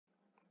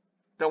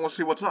then we'll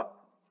see what's up.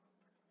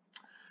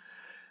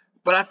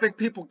 But I think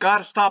people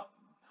gotta stop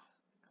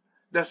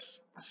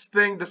this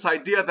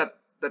idea that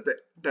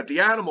the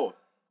animal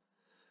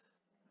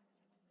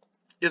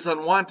is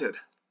unwanted,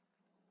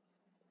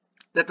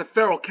 that the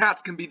feral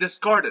cats can be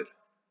discarded.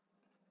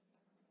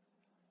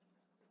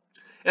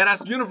 And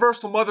as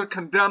Universal Mother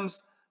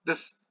condemns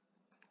this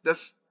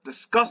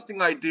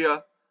disgusting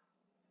idea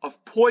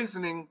of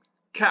poisoning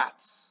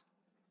cats,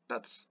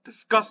 that's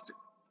disgusting.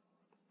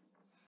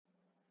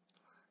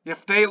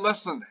 If they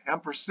listen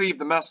and perceive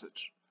the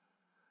message,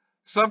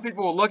 some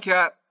people will look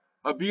at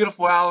a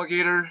beautiful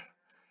alligator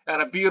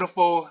and a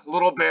beautiful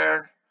little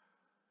bear,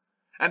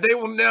 and they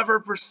will never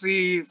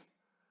perceive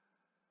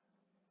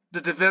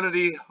the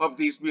divinity of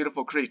these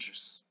beautiful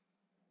creatures.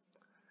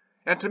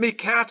 And to me,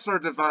 cats are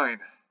divine.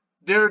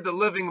 They're the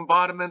living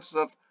embodiments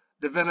of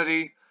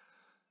divinity.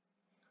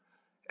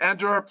 And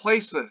there are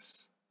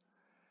places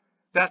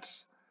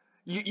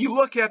you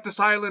look at this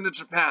island in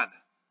Japan.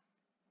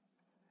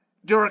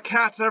 There are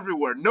cats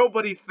everywhere.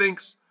 Nobody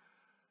thinks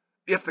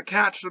if the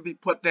cat should be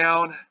put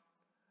down.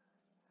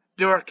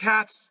 There are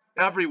cats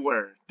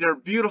everywhere. They're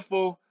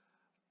beautiful,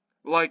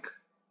 like,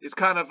 it's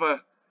kind of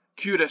a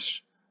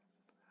cutish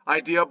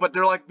idea, but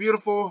they're like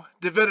beautiful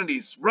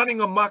divinities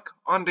running amok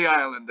on the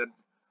island. And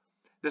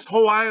this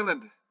whole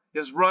island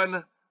is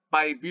run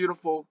by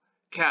beautiful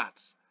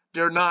cats.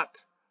 They're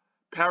not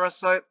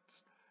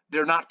parasites.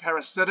 They're not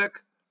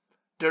parasitic.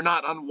 They're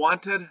not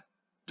unwanted.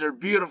 They're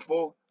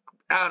beautiful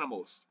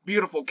animals,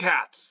 beautiful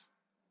cats.